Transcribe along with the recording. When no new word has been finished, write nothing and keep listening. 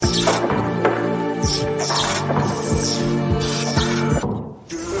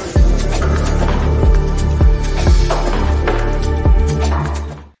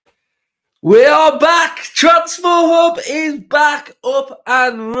are back. Transfer Hub is back up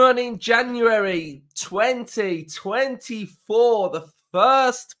and running. January 2024. The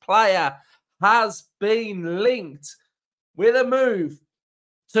first player has been linked with a move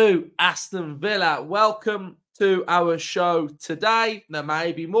to Aston Villa. Welcome to our show today. There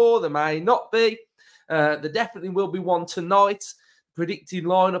may be more, there may not be. There definitely will be one tonight. Predicted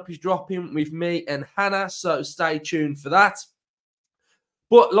lineup is dropping with me and Hannah, so stay tuned for that.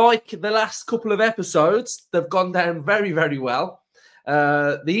 But like the last couple of episodes, they've gone down very, very well.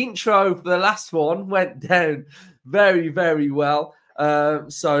 The intro for the last one went down very, very well.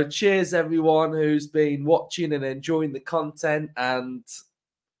 So cheers everyone who's been watching and enjoying the content and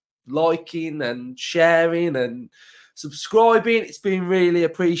liking and sharing and subscribing. It's been really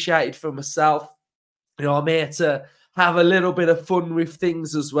appreciated for myself. You know, I'm here to have a little bit of fun with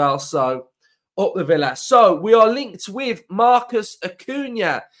things as well. So up the Villa. So we are linked with Marcos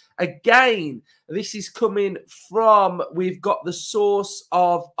Acuña. Again, this is coming from, we've got the source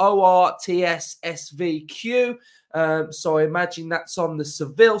of ORTSSVQ. So I imagine that's on the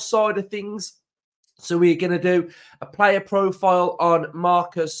Seville side of things. So we're going to do a player profile on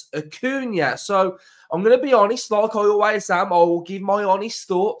Marcos Acuña. So I'm going to be honest, like I always am. I will give my honest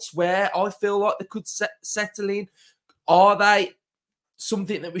thoughts where I feel like they could settle in. Are they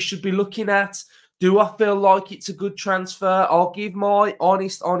something that we should be looking at? Do I feel like it's a good transfer? I'll give my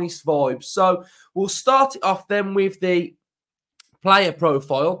honest vibes. So we'll start it off then with the player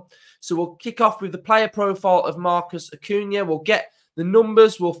profile. So we'll kick off with the player profile of Marcos Acuña. We'll get the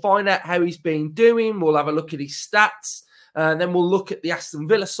numbers. We'll find out how he's been doing. We'll have a look at his stats. And then we'll look at the Aston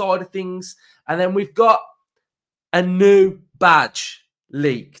Villa side of things. And then we've got a new badge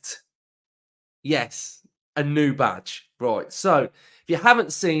leaked. Yes, a new badge. Right. So if you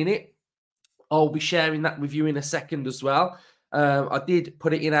haven't seen it, I'll be sharing that with you in a second as well. I did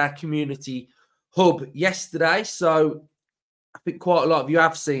put it in our community hub yesterday. So I think quite a lot of you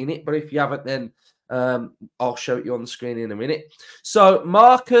have seen it. But if you haven't, then I'll show it you on the screen in a minute. So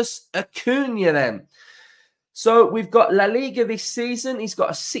Marcos Acuña then. So we've got La Liga this season. He's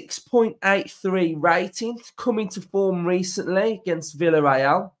got a 6.83 rating. Coming to form recently against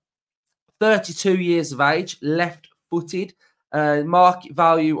Villarreal. 32 years of age, left-footed. Market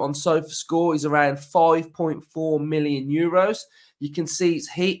value on SofaScore is around 5.4 million euros. You can see his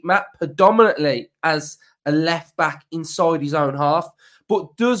heat map predominantly as a left-back inside his own half,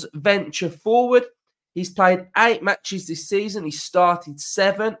 but does venture forward. He's played 8 matches this season. He started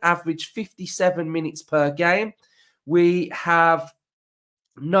 7, averaged 57 minutes per game. We have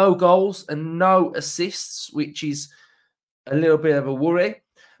no goals and no assists, which is a little bit of a worry.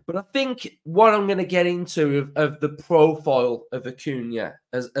 But I think what I'm going to get into of the profile of Acuña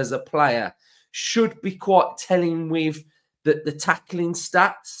as a player should be quite telling with the tackling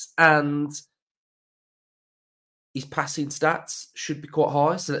stats, and his passing stats should be quite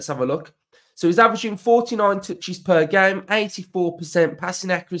high. So let's have a look. So he's averaging 49 touches per game, 84%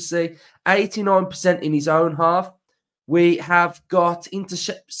 passing accuracy, 89% in his own half. We have got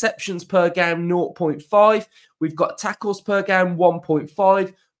interceptions per game, 0.5. We've got tackles per game,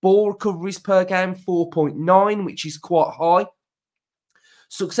 1.5. Ball recoveries per game, 4.9, which is quite high.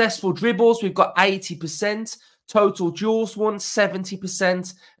 Successful dribbles, we've got 80%. Total duels won,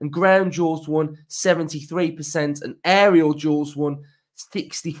 70%. And ground duels won, 73%. And aerial duels won,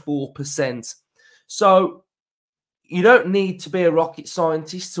 64%. So you don't need to be a rocket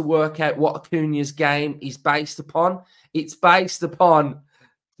scientist to work out what Acuña's game is based upon. It's based upon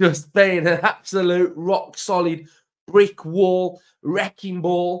just being an absolute rock-solid brick wall, wrecking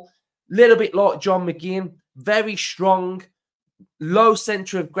ball, little bit like John McGinn, very strong, low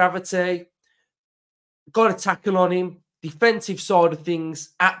centre of gravity, got a tackle on him, defensive side of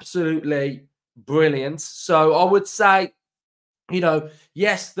things, absolutely brilliant. So I would say, you know,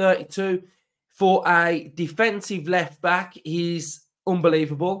 yes, 32 for a defensive left back, he's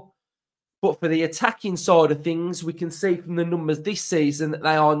unbelievable. But for the attacking side of things, we can see from the numbers this season that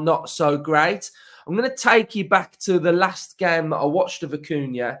they are not so great. I'm going to take you back to the last game that I watched of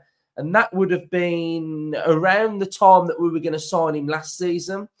Acuña, and that would have been around the time that we were going to sign him last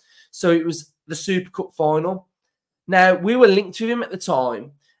season. So it was the Super Cup final. Now, we were linked to him at the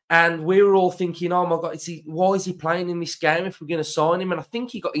time, and we were all thinking, oh my God, why is he playing in this game if we're going to sign him? And I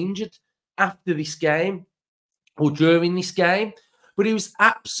think he got injured after this game or during this game, but he was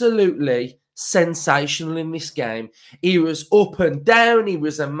absolutely sensational in this game. He was up and down. He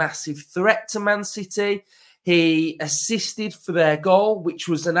was a massive threat to Man City. He assisted for their goal, which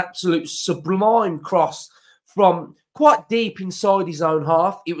was an absolute sublime cross from quite deep inside his own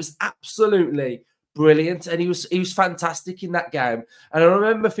half. It was absolutely brilliant, and he was fantastic in that game. And I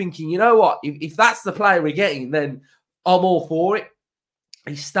remember thinking, you know what, if that's the player we're getting, then I'm all for it.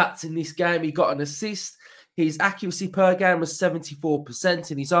 His stats in this game, he got an assist. His accuracy per game was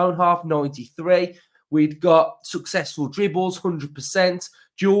 74%, in his own half, 93%. We'd got successful dribbles, 100%.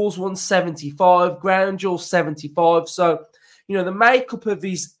 Duels, 175. Ground duels, 75. So, you know, the makeup of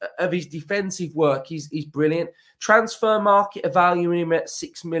his defensive work is brilliant. Transfer market are valuing him at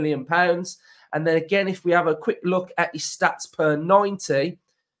 £6 million. And then again, if we have a quick look at his stats per 90,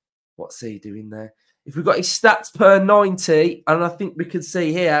 what's he doing there? If we've got his stats per 90, and I think we can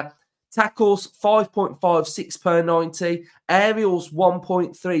see here, tackles 5.56 per 90, aerials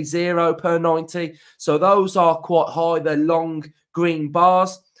 1.30 per 90. So those are quite high. They're long green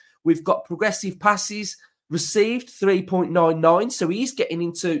bars. We've got progressive passes received 3.99. So he's getting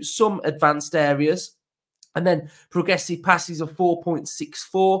into some advanced areas. And then progressive passes are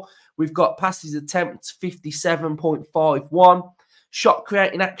 4.64. We've got passes attempts 57.51. Shot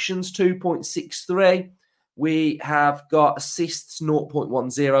creating actions 2.63. We have got assists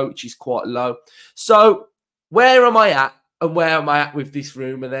 0.10, which is quite low. So where am I at, and where am I at with this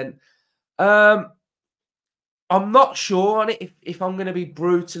rumour then? I'm not sure on it, if I'm going to be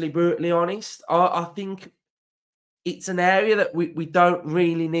brutally honest. I think it's an area that we don't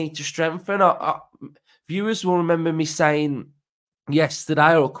really need to strengthen. Viewers will remember me saying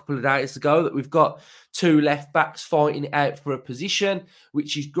yesterday or a couple of days ago that we've got two left backs fighting it out for a position,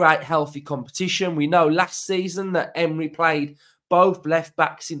 which is great, healthy competition. We know last season that Emery played both left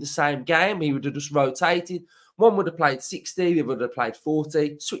backs in the same game. He would have just rotated. One would have played 60, the other would have played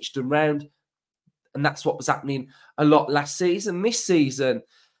 40, switched them round. And that's what was happening a lot last season. This season,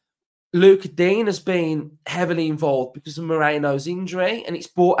 Luca Dean has been heavily involved because of Moreno's injury, and it's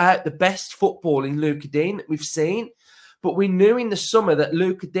brought out the best football in Luca Dean that we've seen. But we knew in the summer that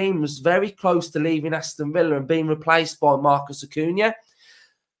Luca Dean was very close to leaving Aston Villa and being replaced by Marcos Acuña.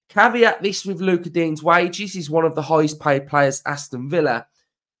 Caveat this with Luca Dean's wages. He's one of the highest paid players at Aston Villa.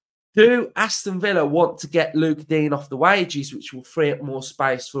 Do Aston Villa want to get Luca Dean off the wages, which will free up more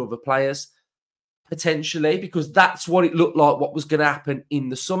space for other players? Potentially, because that's what it looked like what was going to happen in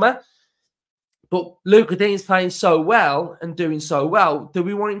the summer. But Luca Dean's playing so well and doing so well. Do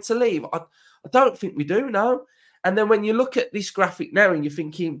we want him to leave? I don't think we do, no. And then when you look at this graphic now and you're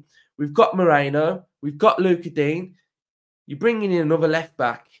thinking, we've got Moreno, we've got Luca Dean, you're bringing in another left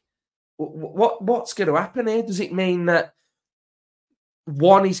back. What's going to happen here? Does it mean that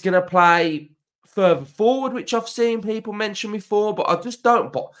one is going to play further forward, which I've seen people mention before, but I just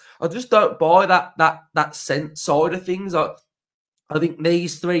don't buy that sense side of things. I think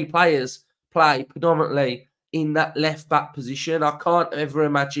these three players play predominantly in that left back position. I can't ever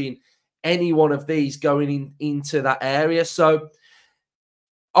imagine any one of these going into that area. So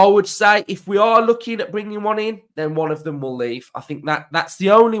I would say if we are looking at bringing one in, then one of them will leave. I think that's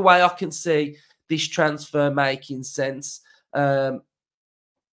the only way I can see this transfer making sense. And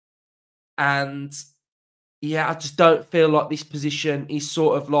yeah, I just don't feel like this position is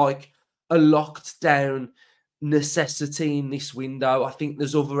sort of like a locked down necessity in this window. I think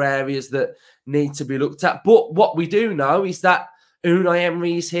there's other areas that need to be looked at. But what we do know is that Unai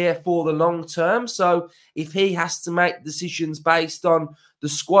Emery is here for the long term. So if he has to make decisions based on the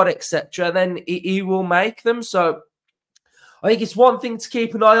squad, etc., then he will make them. So I think it's one thing to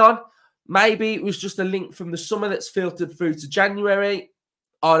keep an eye on. Maybe it was just a link from the summer that's filtered through to January.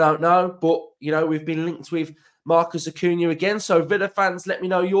 I don't know. But, you know, we've been linked with Marcos Acuña again. So Villa fans, let me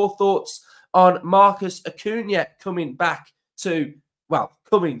know your thoughts on Marcos Acuña coming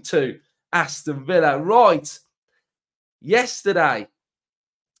to Aston Villa. Right. Yesterday,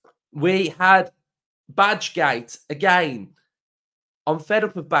 we had Badgegate again. I'm fed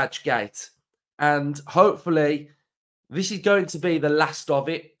up of Badgegate, and hopefully this is going to be the last of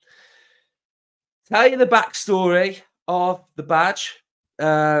it. Tell you the backstory of the badge,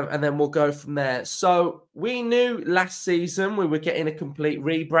 and then we'll go from there. So we knew last season we were getting a complete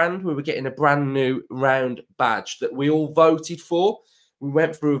rebrand. We were getting a brand new round badge that we all voted for. We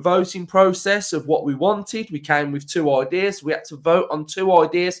went through a voting process of what we wanted. We came with two ideas. We had to vote on two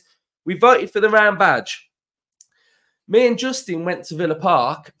ideas. We voted for the round badge. Me and Justin went to Villa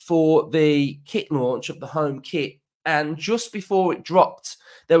Park for the kit launch of the home kit. And just before it dropped,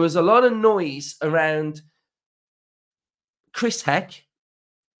 there was a lot of noise around Chris Heck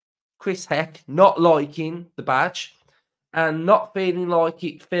not liking the badge and not feeling like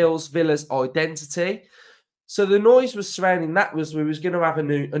it fills Villa's identity. So the noise was surrounding that was we was going to have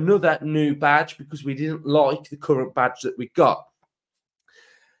another new badge because we didn't like the current badge that we got.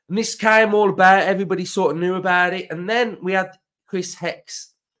 And this came all about, everybody sort of knew about it. And then we had Chris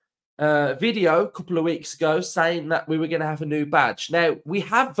Heck's video a couple of weeks ago saying that we were going to have a new badge. Now, we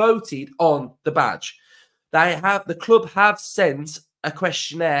have voted on the badge. The club have sent a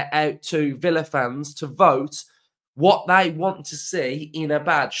questionnaire out to Villa fans to vote what they want to see in a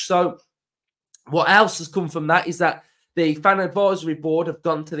badge. So what else has come from that is that the fan advisory board have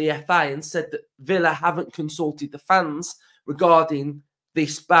gone to the FA and said that Villa haven't consulted the fans regarding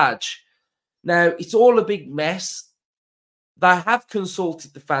this badge. Now, it's all a big mess. They have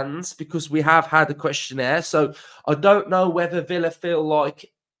consulted the fans because we have had a questionnaire. So I don't know whether Villa feel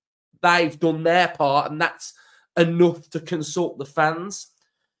like they've done their part and that's enough to consult the fans.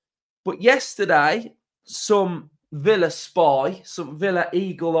 But yesterday, some Villa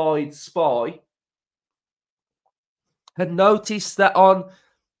eagle-eyed spy, had noticed that on,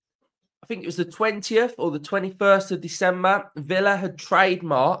 I think it was the 20th or the 21st of December, Villa had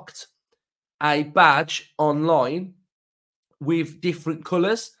trademarked a badge online with different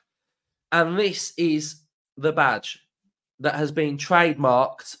colours. And this is the badge that has been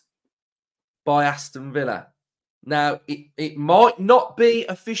trademarked by Aston Villa. Now, it might not be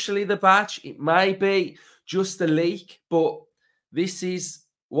officially the badge. It may be just a leak, but this is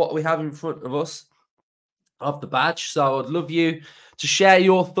what we have in front of us of the badge. So I'd love you to share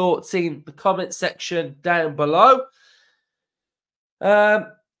your thoughts in the comment section down below.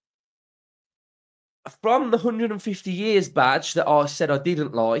 From the 150 years badge that I said I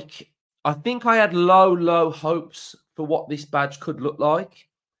didn't like, I think I had low hopes for what this badge could look like.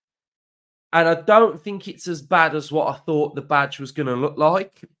 And I don't think it's as bad as what I thought the badge was going to look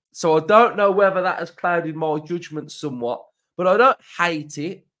like. So I don't know whether that has clouded my judgment somewhat, but I don't hate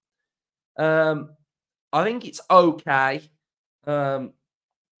it. I think it's okay. I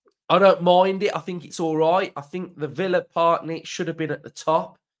don't mind it. I think it's all right. I think the Villa part in it should have been at the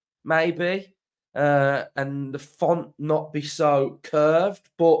top, maybe. And the font not be so curved.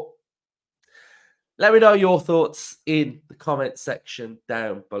 But let me know your thoughts in the comment section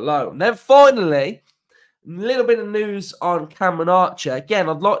down below. And then finally, a little bit of news on Cameron Archer. Again,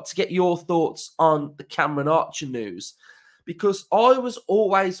 I'd like to get your thoughts on the Cameron Archer news, because I was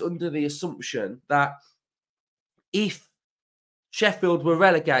always under the assumption that if Sheffield were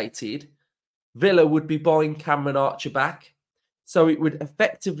relegated, Villa would be buying Cameron Archer back. So it would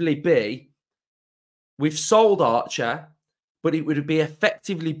effectively be, we've sold Archer, but it would be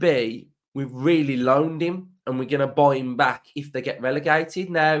effectively be, we've really loaned him and we're going to buy him back if they get relegated.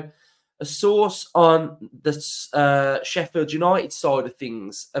 Now, a source on the Sheffield United side of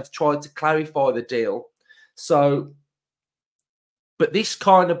things have tried to clarify the deal. So, but this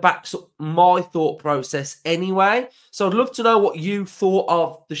kind of backs up my thought process anyway. So I'd love to know what you thought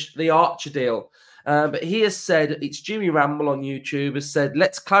of the Archer deal. But he has said, it's Jimmy Ramble on YouTube, has said,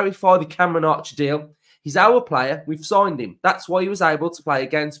 let's clarify the Cameron Archer deal. He's our player. We've signed him. That's why he was able to play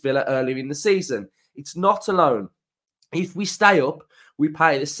against Villa earlier in the season. It's not a loan. If we stay up, we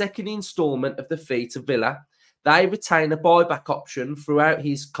pay the second instalment of the fee to Villa. They retain a buyback option throughout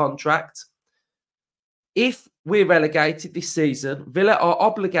his contract. If we're relegated this season, Villa are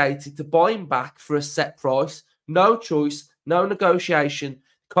obligated to buy him back for a set price. No choice, no negotiation.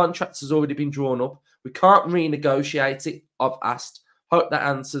 Contract has already been drawn up. We can't renegotiate it, I've asked. Hope that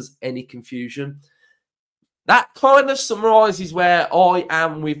answers any confusion. That kind of summarises where I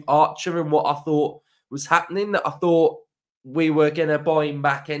am with Archer and what I thought was happening, that I thought we were going to buy him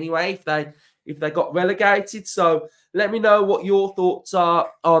back anyway if they got relegated. So let me know what your thoughts are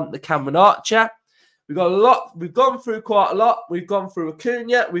on the Cameron Archer. We've got a lot. We've gone through quite a lot. We've gone through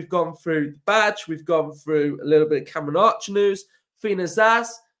Acuña. We've gone through the badge. We've gone through a little bit of Cameron Archer news. Fina Zaz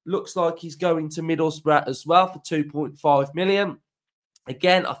looks like he's going to Middlesbrough as well for 2.5 million.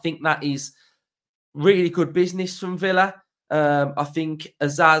 Again, I think that is really good business from Villa. I think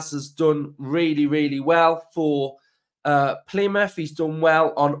Azaz has done really well for Plymouth. He's done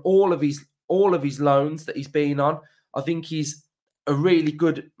well on all of his loans that he's been on. I think he's a really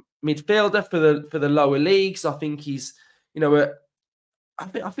good midfielder for the lower leagues. I think he's, I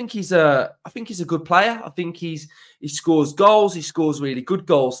think he's a good player. I think he scores goals. He scores really good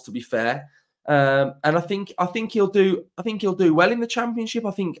goals, to be fair. And I think he'll do well in the Championship.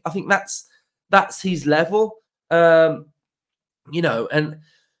 I think that's his level. And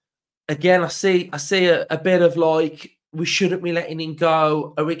again, I see a bit of like, we shouldn't be letting him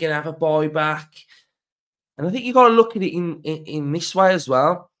go. Are we going to have a buyback? And I think you've got to look at it in this way as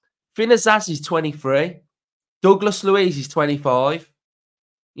well. Fina Zaz is 23. Douglas Luiz is 25.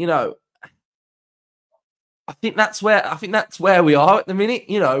 I think that's where we are at the minute.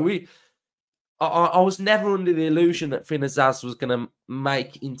 I was never under the illusion that Finn Azaz was going to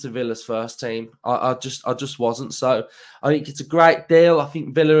make into Villa's first team. I just wasn't. So I think it's a great deal. I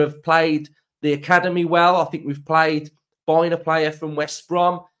think Villa have played the academy well. I think we've played buying a player from West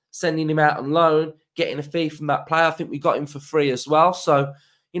Brom, sending him out on loan, getting a fee from that player. I think we got him for free as well. So,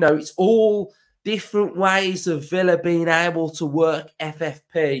 it's all different ways of Villa being able to work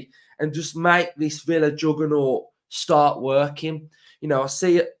FFP and just make this Villa juggernaut start working. I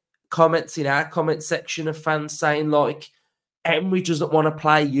see it. Comments in our comment section of fans saying like Emery doesn't want to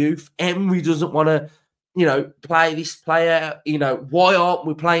play youth. Emery doesn't want to, play this player. Why aren't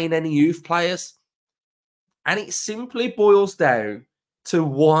we playing any youth players? And it simply boils down to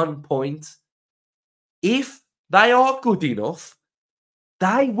one point. If they are good enough,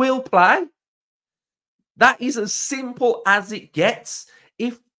 they will play. That is as simple as it gets.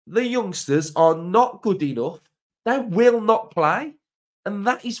 If the youngsters are not good enough, they will not play. And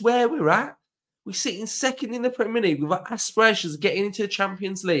that is where we're at. We're sitting second in the Premier League. We've got aspirations of getting into the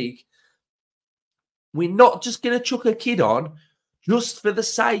Champions League. We're not just going to chuck a kid on just for the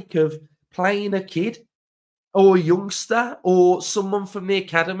sake of playing a kid or a youngster or someone from the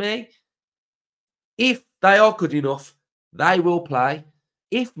academy. If they are good enough, they will play.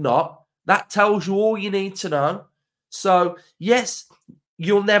 If not, that tells you all you need to know. So, yes,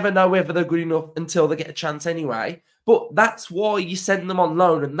 you'll never know whether they're good enough until they get a chance anyway. But that's why you send them on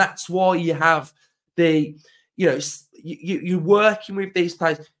loan, and that's why you have the, you're working with these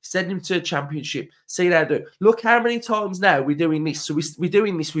players, send them to a championship, see how they do. Look how many times now we're doing this. So we're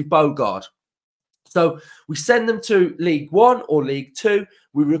doing this with Bogard. So we send them to League One or League Two.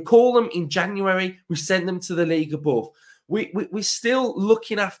 We recall them in January. We send them to the league above. We're still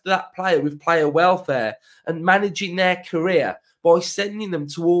looking after that player with player welfare and managing their career by sending them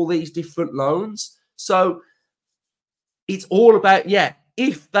to all these different loans. So it's all about,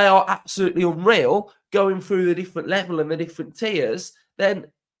 if they are absolutely unreal, going through the different level and the different tiers, then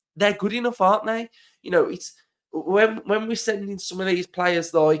they're good enough, aren't they? It's when we're sending some of these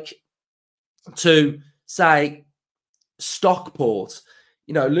players like to, say, Stockport,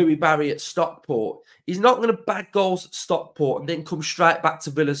 Louis Barry at Stockport, he's not going to bag goals at Stockport and then come straight back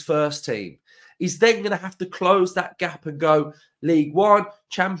to Villa's first team. He's then going to have to close that gap and go League One,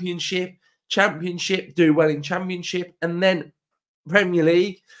 Championship, do well in Championship, and then Premier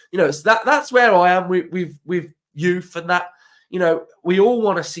League. So that's where I am with youth, and that, we all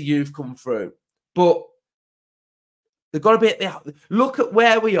want to see youth come through, but they've got to be at the look at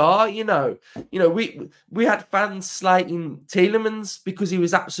where we are. We had fans slating Tielemans because he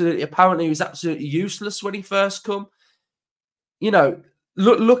was apparently useless when he first come.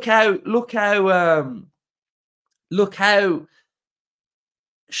 Look how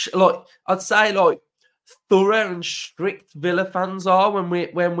I'd say thorough and strict Villa fans are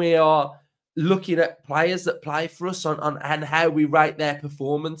when we are looking at players that play for us on and how we rate their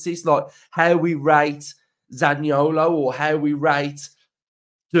performances, like how we rate Zaniolo or how we rate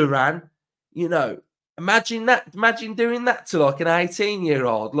Duran. Imagine doing that to like an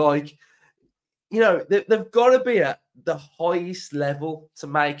 18-year-old. They've got to be at the highest level to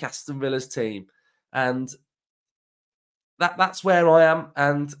make Aston Villa's team, and that's where I am.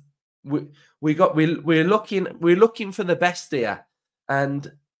 And we're looking for the best here,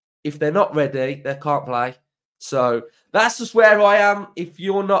 and if they're not ready, they can't play. So that's just where I am. If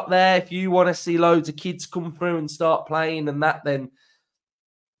you're not there, if you want to see loads of kids come through and start playing and that, then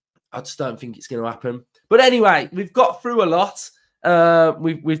I just don't think it's going to happen. But anyway, we've got through a lot.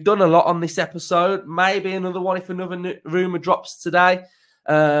 We've done a lot on this episode. Maybe another one if another rumour drops today.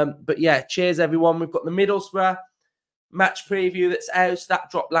 But yeah, cheers everyone. We've got the Middlesbrough match preview that's out. That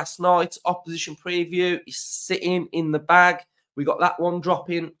dropped last night. Opposition preview is sitting in the bag. We got that one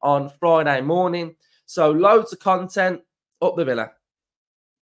dropping on Friday morning. So loads of content. Up the Villa.